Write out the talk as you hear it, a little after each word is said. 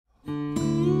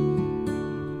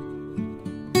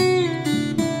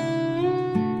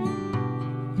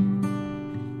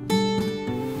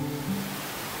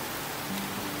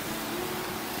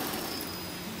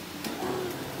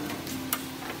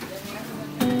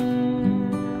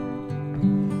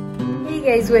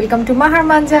Guys welcome to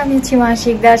মাহারমানজা। আমি হচ্ছি মাহা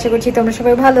শিকদার। আশা করছি তোমরা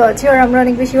সবাই ভালো আছো আর আমরা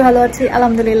অনেক বেশি ভালো আছি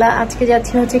আলহামদুলিল্লাহ। আজকে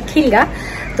যাচ্ছি হচ্ছে খিলগা।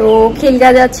 তো খিলগা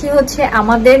যাচ্ছি হচ্ছে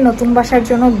আমাদের নতুন বাসার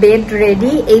জন্য বেড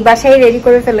রেডি। এই বাসায় রেডি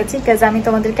করে ফেলেছি কাজ আমি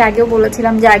তোমাদেরকে আগেও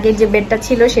বলেছিলাম যে আগের যে বেডটা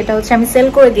ছিল সেটা হচ্ছে আমি সেল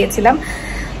করে দিয়েছিলাম।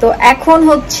 তো এখন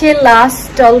হচ্ছে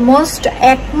লাস্ট অলমোস্ট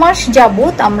 1 মাস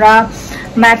যাবত আমরা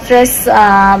ম্যাট্রেস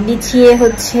বিছিয়ে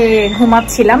হচ্ছে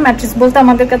ঘুমাচ্ছিলাম। ম্যাট্রেস বলতে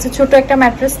আমাদের কাছে ছোট একটা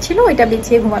ম্যাট্রেস ছিল, ওইটা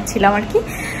বিছিয়ে ঘুমাচ্ছিলাম আর কি।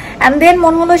 অ্যান্ড দেন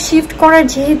মন হলো শিফট করার,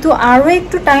 যেহেতু আরো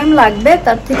একটু টাইম লাগবে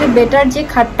তার থেকে বেটার যে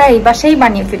খাটটা এই বাসায়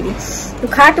বানিয়ে ফেলি। তো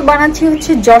খাট বানাচ্ছি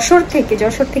হচ্ছে যশোর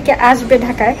থেকে আসবে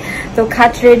ঢাকায়। তো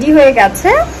খাট রেডি হয়ে গেছে।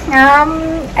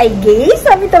 আই গেস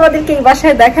আমি তোমাদেরকে এই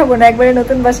বাসায় দেখাবো না, একবারে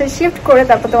নতুন বাসায় শিফট করে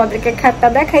তারপর তোমাদেরকে খাটটা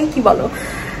দেখাই, কি বলো?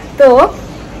 তো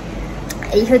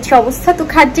এই হচ্ছে অবস্থা। তো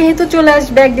খাট যেহেতু চলে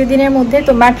আসবে 1-2 দিনের মধ্যে,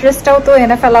 তো ম্যাট্রেসটাও তো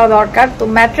এনে ফেলা দরকার। তো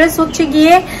ম্যাট্রেস হচ্ছে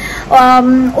গিয়ে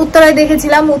উত্তরায়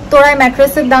দেখেছিলাম, উত্তরায়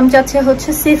ম্যাট্রেসের দাম চাচ্ছে হচ্ছে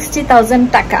 60,000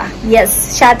 টাকা, ইয়েস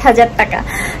 60,000 টাকা।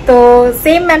 তো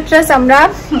সেম ম্যাট্রেস আমরা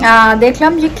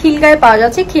দেখলাম যে খিলগায় পাওয়া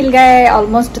যাচ্ছে, খিলগায়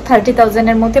অলমোস্ট 30,000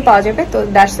 এর মধ্যে পাওয়া যাবে। তো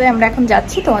দ্যাটস ওয়াই আমরা এখন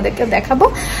যাচ্ছি, তোমাদেরকে দেখাবো।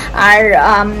 আর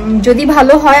যদি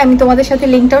ভালো হয় আমি তোমাদের সাথে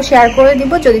লিঙ্কটাও শেয়ার করে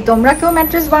দিব। যদি তোমরা কেউ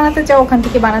ম্যাট্রেস বানাতে চাও ওখান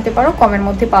থেকে বানাতে পারো, কমের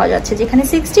মধ্যে পাওয়া যাচ্ছে। যেখানে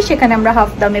 60 সেখানে আমরা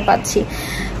হাফ দামে পাচ্ছি।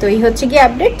 তো এই হচ্ছে কি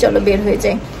আপডেট, চলো বের হয়ে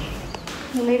যাই।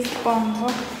 লিফট বন্ধ,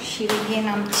 সিঁড়ি গিয়ে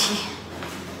নামছি।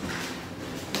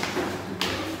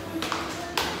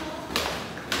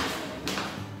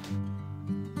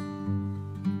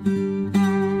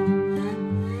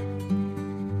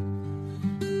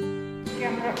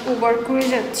 আমরা উবার করে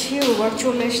যাচ্ছি, উবার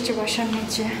চলে এসছে বাসার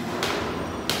নিচে।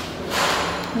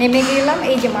 নেমে গেলাম,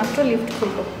 এই যে মাত্র লিফট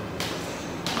খুললো।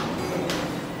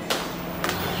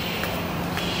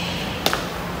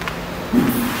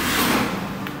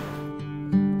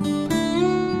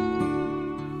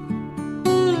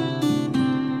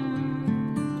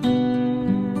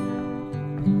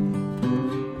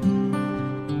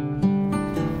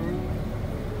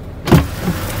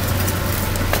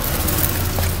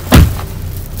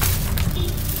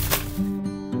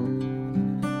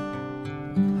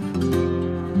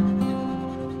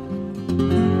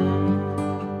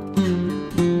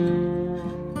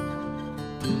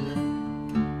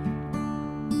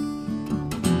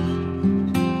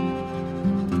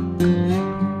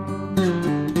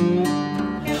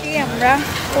 আমরা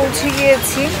পৌঁছে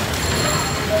গিয়েছি।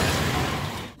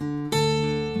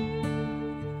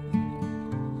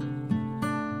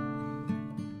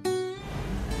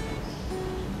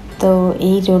 তো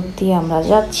এই রোড দিয়ে আমরা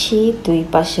যাচ্ছি, দুই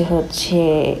পাশে হচ্ছে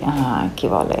কি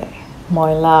বলে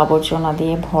ময়লা আবর্জনা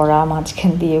দিয়ে ভরা,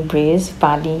 মাঝখান দিয়ে ব্রিজ,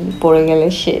 পানি পড়ে গেলে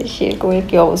সেরকম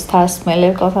কি অবস্থা।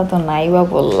 স্মেলের কথা তো নাই বা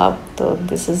বললাম। তো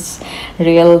দিস ইজ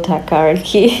রিয়েল ঢাকা আর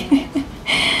কি।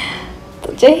 তো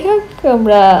যাই হোক,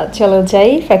 আমরা চলো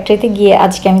যাই ফ্যাক্টরিতে গিয়ে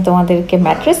আজকে আমি তোমাদেরকে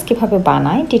ম্যাট্রেস কিভাবে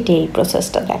বানাই ডিটেইল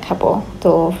প্রসেসটা দেখাবো। তো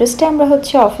ফার্স্টে আমরা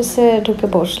হচ্ছে অফিসে ঢুকে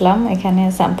বসলাম, এখানে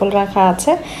স্যাম্পল রাখা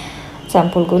আছে,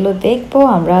 স্যাম্পলগুলো দেখবো।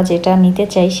 আমরা যেটা নিতে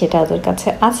চাই সেটা ওদের কাছে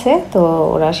আছে, তো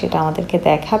ওরা সেটা আমাদেরকে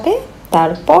দেখাবে।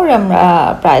 তারপর আমরা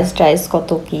প্রাইস কত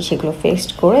কি সেগুলো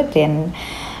ফিক্সড করে দেন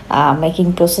মেকিং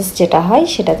প্রসেস যেটা হয়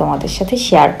সেটা তোমাদের সাথে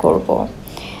শেয়ার করব।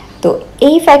 তো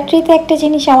এই ফ্যাক্টরিতে একটা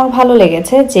জিনিস আমার ভালো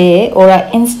লেগেছে যে ওরা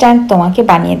ইনস্ট্যান্ট তোমাকে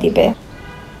বানিয়ে দিবে।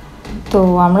 তো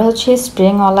আমরা হচ্ছে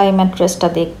স্প্রিংওয়ালা এই ম্যাট্রেসটা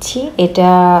দেখছি। এটা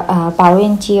 12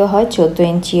 ইঞ্চিও হয়, 14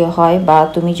 ইঞ্চিও হয়, বা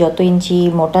তুমি যত ইঞ্চি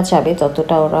মোটা চাবে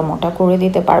ততটা ওরা মোটা করে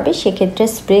দিতে পারবে। সেক্ষেত্রে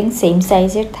স্প্রিং সেম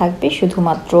সাইজের থাকবে,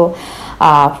 শুধুমাত্র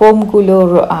ফোমগুলোর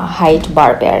হাইট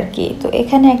বাড়বে আর কি। তো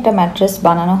এখানে একটা ম্যাট্রেস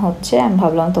বানানো হচ্ছে, আমি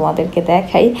ভাবলাম তোমাদেরকে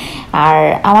দেখাই। আর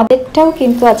আমাদেরটাও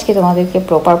কিন্তু আজকে তোমাদেরকে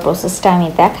প্রপার প্রসেসটা আমি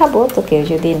দেখাবো। তো কেউ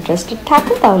যদি ইন্টারেস্টেড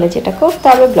থাকে তাহলে যেটা করতে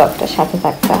হবে, ব্লগটার সাথে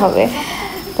থাকতে হবে।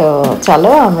 তো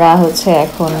চলো আমরা হচ্ছে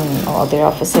এখন ওদের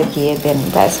অফিসে গিয়ে দেন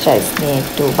প্রাইস নিয়ে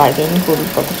একটু বার্গেনিং করি,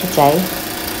 কত কি চাই।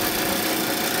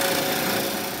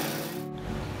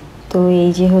 তো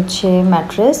এই যে হচ্ছে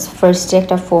ম্যাট্রেস, ফার্স্টে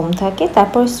একটা ফোম থাকে,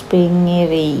 তারপর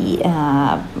স্প্রিংয়ের এই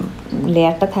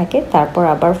লেয়ারটা থাকে, তারপর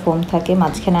আবার ফোম থাকে,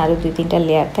 মাঝখানে আরও 2-3টা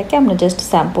লেয়ার থাকে। আমরা জাস্ট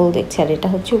স্যাম্পল দেখছি, আর এটা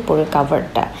হচ্ছে উপরের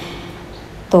কাভারটা।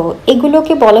 তো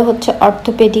এগুলোকে বলে হচ্ছে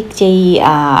অর্থোপেডিক যেই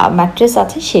ম্যাট্রেস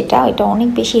আছে সেটা, এটা অনেক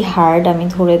বেশি হার্ড আমি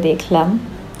ধরে দেখলাম।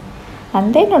 অ্যান্ড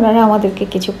দেন ওনারা আমাদেরকে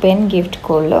কিছু পেন গিফট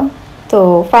করলো। তো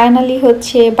ফাইনালি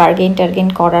হচ্ছে বার্গেন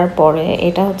করার পরে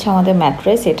এটা হচ্ছে আমাদের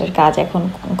ম্যাট্রেস, এটার কাজ এখন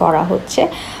করা হচ্ছে।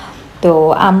 তো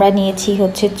আমরা নিয়েছি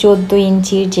হচ্ছে 14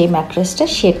 ইঞ্চির যে ম্যাট্রেসটা,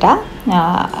 সেটা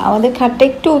আমাদের খাটটা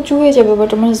একটু উঁচু হয়ে যাবে,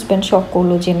 বাট আমার হাজব্যান্ড শখ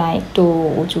করলো যে না একটু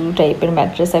উঁচু টাইপের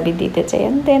ম্যাট্রেস আমি দিতে চাই।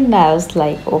 And then I was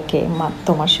like okay মা,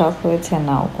 তোমার শখ হয়েছে,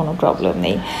 নাও কোনো প্রবলেম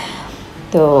নেই।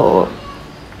 তো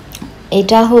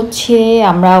এটা হচ্ছে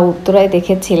আমরা উত্তরায়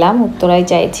দেখেছিলাম, উত্তরায়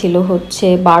চাইছিল হচ্ছে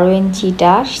 12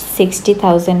 ইঞ্চিটা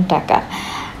 60,000 টাকা।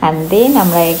 অ্যান্ড দেন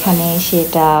আমরা এখানে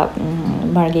সেটা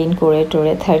বার্গেইন করে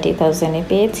টোরে 30,000-এ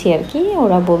পেয়েছি আর কি।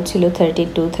 ওরা বলছিল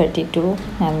 32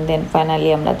 অ্যান্ড দেন ফাইনালি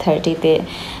আমরা 30-তে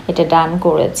এটা ডান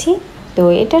করেছি। তো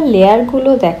এটা লেয়ারগুলো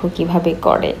দেখো কিভাবে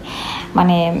করে,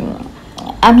 মানে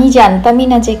আমি জানতামই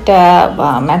না যে একটা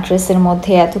ম্যাট্রেসের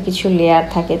মধ্যে এত কিছু লেয়ার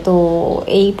থাকে। তো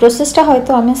এই প্রসেসটা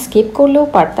হয়তো আমি স্কিপ করলেও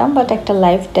পারতাম, বাট একটা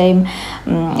লাইফ টাইম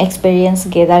এক্সপিরিয়েন্স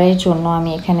গেদারের জন্য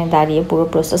আমি এখানে দাঁড়িয়ে পুরো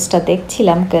প্রসেসটা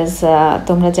দেখছিলাম। বিকজ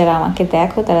তোমরা যারা আমাকে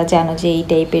দেখো তারা জানো যে এই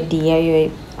টাইপের ডিআইওয়াই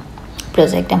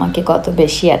প্রজেক্ট আমাকে কত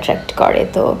বেশি অ্যাট্রাক্ট করে।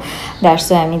 তো দ্যাটস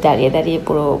ওয়াই আমি দাঁড়িয়ে দাঁড়িয়ে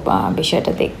পুরো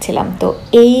বিষয়টা দেখছিলাম। তো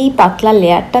এই পাতলা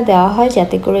লেয়ারটা দেওয়া হয়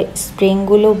যাতে করে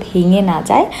স্প্রিংগুলো ভেঙে না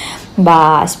যায়, বা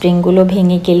স্প্রিংগুলো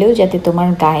ভেঙে গেলেও যাতে তোমার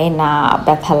গায়ে না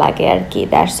ব্যথা লাগে আর কি।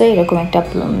 দ্যাটস ওয়াই এরকম একটা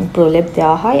প্রলেপ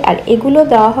দেওয়া হয়। আর এগুলো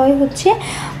দেওয়া হয় হচ্ছে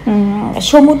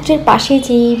সমুদ্রের পাশে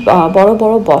যেই বড়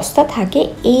বড় বস্তা থাকে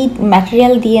এই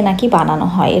ম্যাটেরিয়াল দিয়ে নাকি বানানো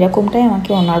হয়, এরকমটাই আমাকে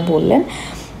ওনার বললেন।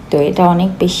 তো এটা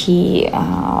অনেক বেশি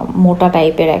মোটা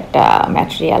টাইপের একটা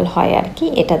ম্যাটেরিয়াল হয় আর কি,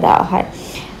 এটা দেওয়া হয়।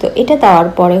 তো এটা দেওয়ার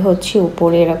পরে হচ্ছে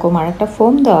উপরে এরকম আর একটা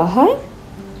ফোম দেওয়া হয়।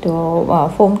 তো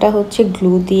ফোমটা হচ্ছে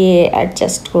গ্লু দিয়ে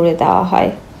অ্যাডজাস্ট করে দেওয়া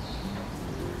হয়।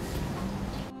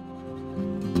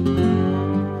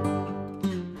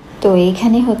 তো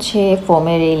এইখানে হচ্ছে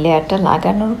ফোমের এই লেয়ারটা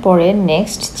লাগানোর পরে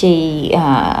নেক্সট যেই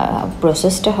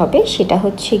প্রসেসটা হবে সেটা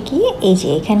হচ্ছে কি, এই যে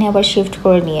এখানে আবার শিফট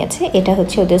করে নিয়েছে, এটা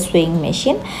হচ্ছে ওদের সুইং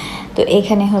মেশিন। তো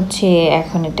এখানে হচ্ছে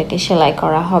এখন এটাকে সেলাই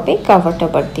করা হবে, কাভার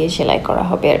টাভার দিয়ে সেলাই করা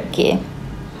হবে আর কি।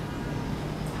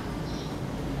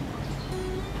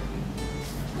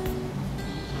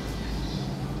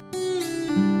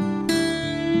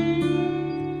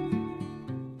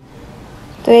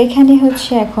 তো এখানে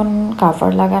হচ্ছে এখন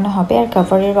কাভার লাগানো হবে। আর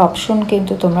কাভারের অপশন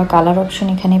কিন্তু তোমরা কালার অপশন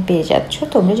এখানে পেয়ে যাচ্ছ।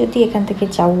 তোমরা যদি এখান থেকে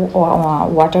চাও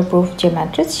ওয়াটারপ্রুফ যে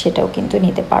ম্যাট্রেস সেটাও কিন্তু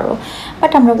নিতে পারো,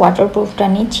 বাট আমরা ওয়াটারপ্রুফটা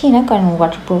নিচ্ছি না, কারণ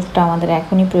ওয়াটারপ্রুফটা আমাদের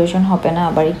এখনই প্রয়োজন হবে না।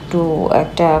 আবার একটু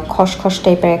একটা খসখস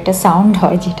টাইপের একটা সাউন্ড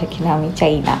হয়, যেটা কিনা আমি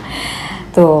চাই না।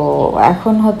 তো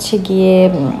এখন হচ্ছে গিয়ে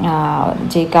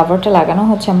যে কাভারটা লাগানো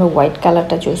হচ্ছে আমরা হোয়াইট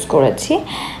কালারটা চুজ করেছি।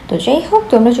 তো যাই হোক,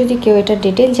 তোমরা যদি কেউ এটা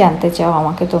ডিটেল জানতে চাও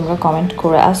আমাকে তোমরা কমেন্ট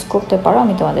করে আস্ক করতে পারো,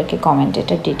 আমি তোমাদেরকে কমেন্টে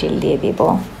এটা ডিটেল দিয়ে দিব।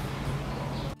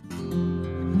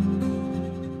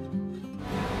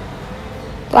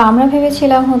 তো আমরা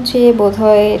ভেবেছিলাম হচ্ছে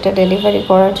বোধহয় এটা ডেলিভারি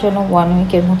করার জন্য 1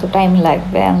 উইকের মতো টাইম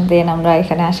লাগবে। অ্যান্ড দেন আমরা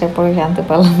এখানে আসার পরে জানতে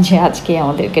পারলাম যে আজকে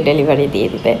আমাদেরকে ডেলিভারি দিয়ে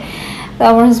দিবে। তো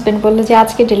আমার হাজব্যান্ড বললো যে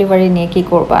আজকে ডেলিভারি নিয়ে কী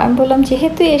করবো। আমি বললাম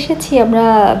যেহেতু এসেছি আমরা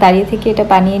দাঁড়িয়ে থেকে এটা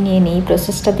বানিয়ে নিয়ে নিই,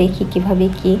 প্রসেসটা দেখি কিভাবে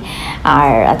কি।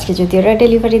 আর আজকে যদি ওরা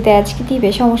ডেলিভারি দেয় আজকে দিবে,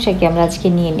 সমস্যা কি, আমরা আজকে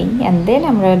নিয়ে নিই। অ্যান্ড দেন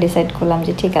আমরা ডিসাইড করলাম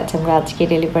যে ঠিক আছে আমরা আজকে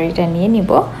ডেলিভারিটা নিয়ে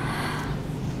নিব।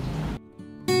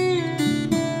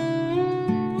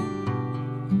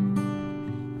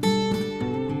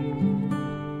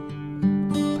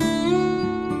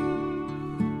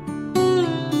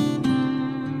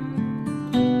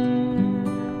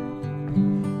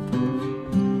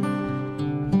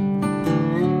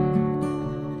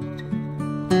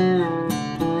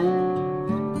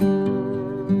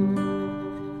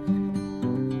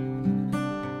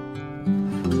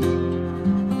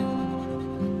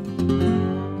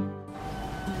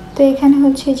 তো এখানে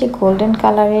হচ্ছে যে গোল্ডেন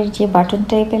কালারের যে বাটন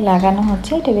টাইপের লাগানো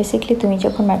হচ্ছে, এটা বেসিক্যালি তুমি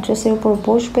যখন ম্যাট্রেসের উপর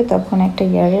বসবে তখন একটা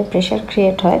এয়ারের প্রেশার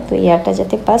ক্রিয়েট হয়। তো এয়ারটা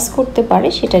যাতে পাস করতে পারে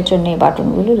সেটার জন্য এই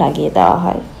বাটনগুলো লাগিয়ে দেওয়া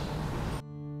হয়।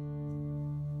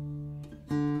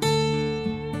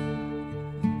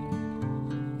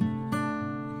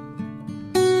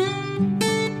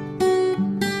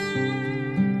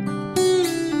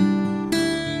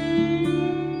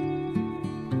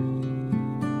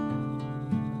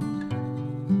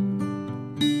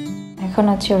 এখন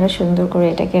হচ্ছে ওরা সুন্দর করে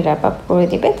এটাকে র্যাপ আপ করে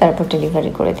দিবে, তারপর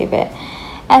ডেলিভারি করে দিবে।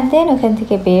 অ্যান্ড দেন ওখান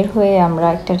থেকে বের হয়ে আমরা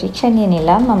একটা রিক্সা নিয়ে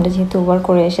নিলাম। আমরা যেহেতু উবার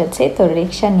করে এসেছি, তো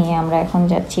রিক্সা নিয়ে আমরা এখন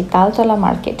যাচ্ছি তালতলা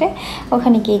মার্কেটে।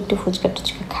 ওখানে গিয়ে একটু ফুচকা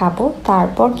টুচকা খাবো।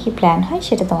 তারপর কি প্ল্যান হয়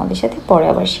সেটা তোমাদের সাথে পরে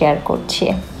আবার শেয়ার করছি।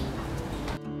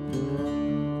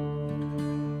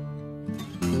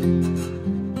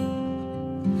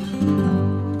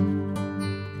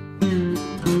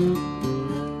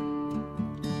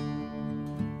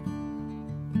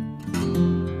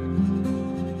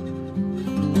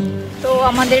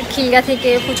 আমাদের খিলগা থেকে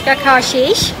ফুচকা খাওয়া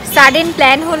শেষ। সাডেন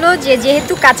প্ল্যান হলো যে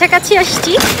যেহেতু কাছাকাছি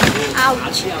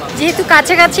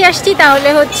আসছি তাহলে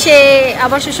হচ্ছে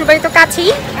আবার শ্বশুরবাড়ি তো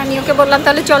কাছেই, আমি ওকে বললাম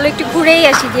তাহলে চলো একটু ঘুরেই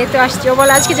আসি, যেহেতু আসছি। ও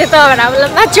বলে আজকে যেতে হবে না,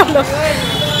 বললাম না চলো।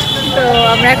 তো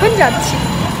আমরা এখন যাচ্ছি।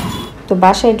 তো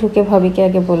বাসায় ঢুকে ভাবিকে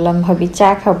আগে বললাম ভাবি চা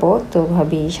খাবো, তো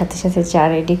ভাবি সাথে সাথে চা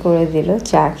রেডি করে দিল,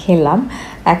 চা খেলাম।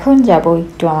 এখন যাব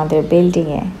একটু আমাদের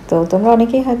বিল্ডিংয়ে। তো তোমরা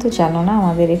অনেকেই হয়তো জানো না,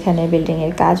 আমাদের এখানে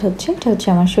বিল্ডিংয়ের কাজ হচ্ছে। এটা হচ্ছে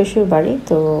আমার শ্বশুর বাড়ি,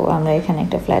 তো আমরা এখানে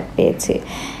একটা ফ্ল্যাট পেয়েছি।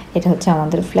 এটা হচ্ছে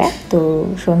আমাদের ফ্ল্যাট। তো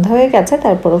সন্ধ্যা হয়ে গেছে,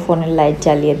 তারপরও ফোনের লাইট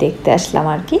জ্বালিয়ে দেখতে আসলাম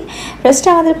আর কি। ফার্স্টে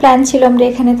আমাদের প্ল্যান ছিল আমরা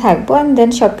এখানে থাকবো, অ্যান্ড দেন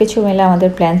সব কিছু মিলে আমাদের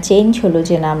প্ল্যান চেঞ্জ হলো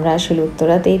যে না, আমরা আসলে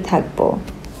উত্তরাতেই থাকবো।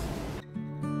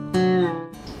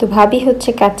 তো ভাবি হচ্ছে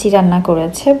কাচ্চি রান্না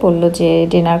করেছে, বলল যে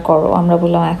ডিনার করো। আমরা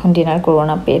বললাম এখন ডিনার করবো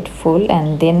না, পেট ফুল। অ্যান্ড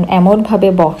দেন এমনভাবে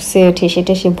বক্সে ঠেসে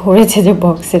ঠেসে ভরেছে যে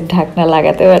বক্সের ঢাকনা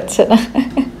লাগাতে পারছে না।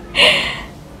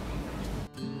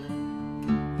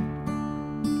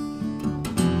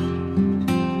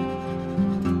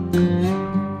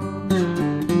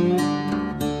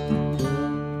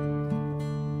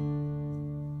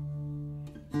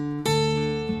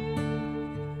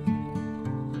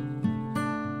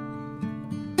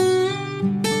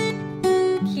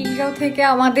 থেকে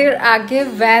আমাদের আগে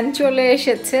ভ্যান চলে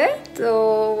এসেছে। তো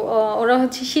ওরা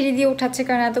হচ্ছে সিঁড়ি দিয়ে উঠাচ্ছে,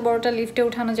 কারণ এত বড়টা লিফটে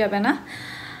উঠানো যাবে না।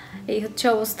 এই হচ্ছে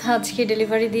অবস্থা, আজকে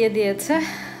ডেলিভারি দিয়ে দিয়েছে।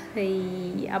 এই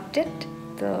আপডেট।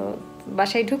 তো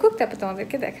বাসায় ঢুকুক, তারপর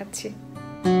তোমাদেরকে দেখাচ্ছি।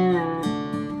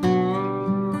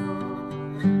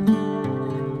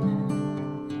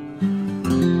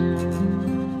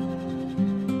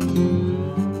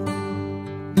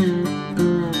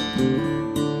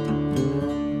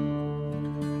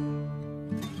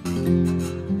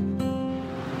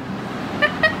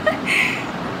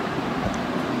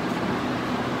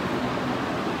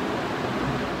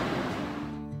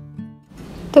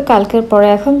 তো কালকের পরে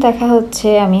এখন দেখা হচ্ছে,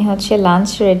 আমি হচ্ছে লাঞ্চ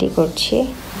রেডি করছি।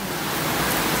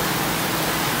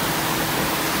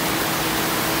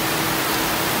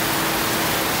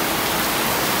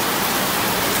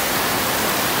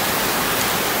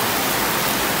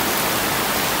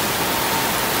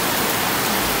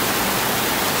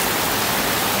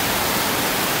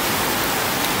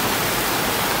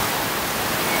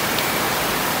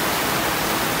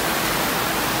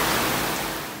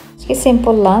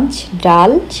 সিম্পল লাঞ্চ,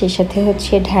 ডাল, সেই সাথে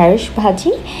হচ্ছে ঢ্যাঁড়স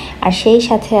ভাজি, আর সেই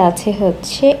সাথে আছে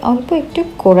হচ্ছে অল্প একটু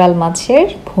কোরাল মাছের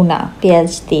ভুনা,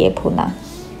 পেঁয়াজ দিয়ে ভুনা।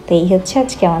 তো এই হচ্ছে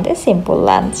আজকে আমাদের সিম্পল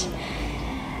লাঞ্চ।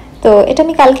 তো এটা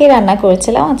আমি কালকেই রান্না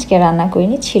করেছিলাম, আজকে রান্না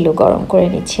করিনি, ছিল, গরম করে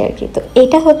নিচ্ছি আর কি। তো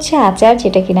এটা হচ্ছে আচার,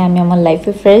 যেটা কিনা আমি আমার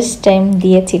লাইফে ফার্স্ট টাইম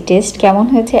দিয়েছি। টেস্ট কেমন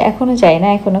হয়েছে এখনও যাই না,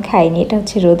 এখনও খাইনি। এটা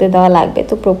হচ্ছে রোদে দেওয়া লাগবে,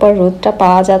 তো প্রপার রোদটা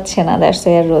পাওয়া যাচ্ছে না, দ্যাটস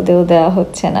ওয়াই আর রোদেও দেওয়া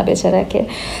হচ্ছে না বেচারাকে।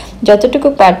 যতটুকু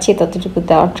পারছি ততটুকু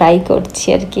দেওয়ার ট্রাই করছি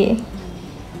আর কি।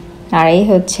 আর এই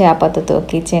হচ্ছে আপাতত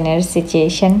কিচেনের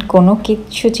সিচুয়েশন, কোনো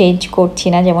কিছু চেঞ্জ করছি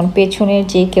না। যেমন পেছনের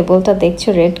যে কেবলটা দেখছো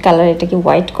রেড কালার, এটাকে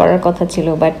হোয়াইট করার কথা ছিল,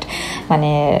 বাট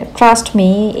মানে ট্রাস্ট মি,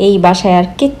 এই বাসায় আর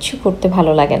কিচ্ছু করতে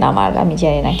ভালো লাগে না আমার। আমি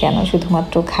জানি না কেন,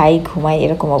 শুধুমাত্র খাই ঘুমাই,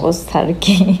 এরকম অবস্থা আর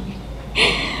কি।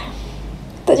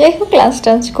 তো যাই হোক, লাঞ্চ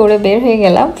টাঞ্চ করে বের হয়ে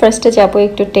গেলাম। ফার্স্টে যাবো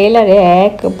একটু টেলারে,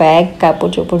 এক ব্যাগ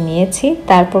কাপড় চোপড় নিয়েছি।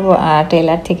 তারপর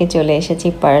টেলার থেকে চলে এসেছি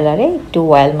পার্লারে, একটু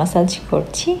অয়েল ম্যাসাজ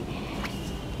করছি,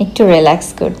 একটু রিল্যাক্স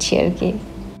করছি আর কি।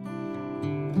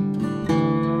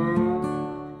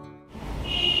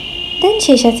 দেন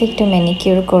সেই সাথে একটু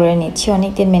ম্যানিকিউর করে নিচ্ছি,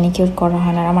 অনেকদিন ম্যানিকিউর করা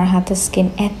হয় না। আমার হাতের স্কিন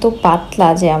এত পাতলা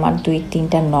যে আমার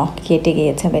 2-3টা নখ কেটে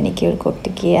গিয়েছে ম্যানিকিউর করতে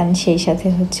গিয়ে। আর সেই সাথে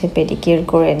হচ্ছে পেডিকিউর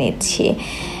করে নিচ্ছি।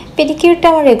 পেডিকিউরটা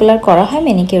আমার রেগুলার করা হয়,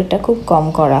 ম্যানিকিউরটা খুব কম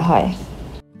করা হয়।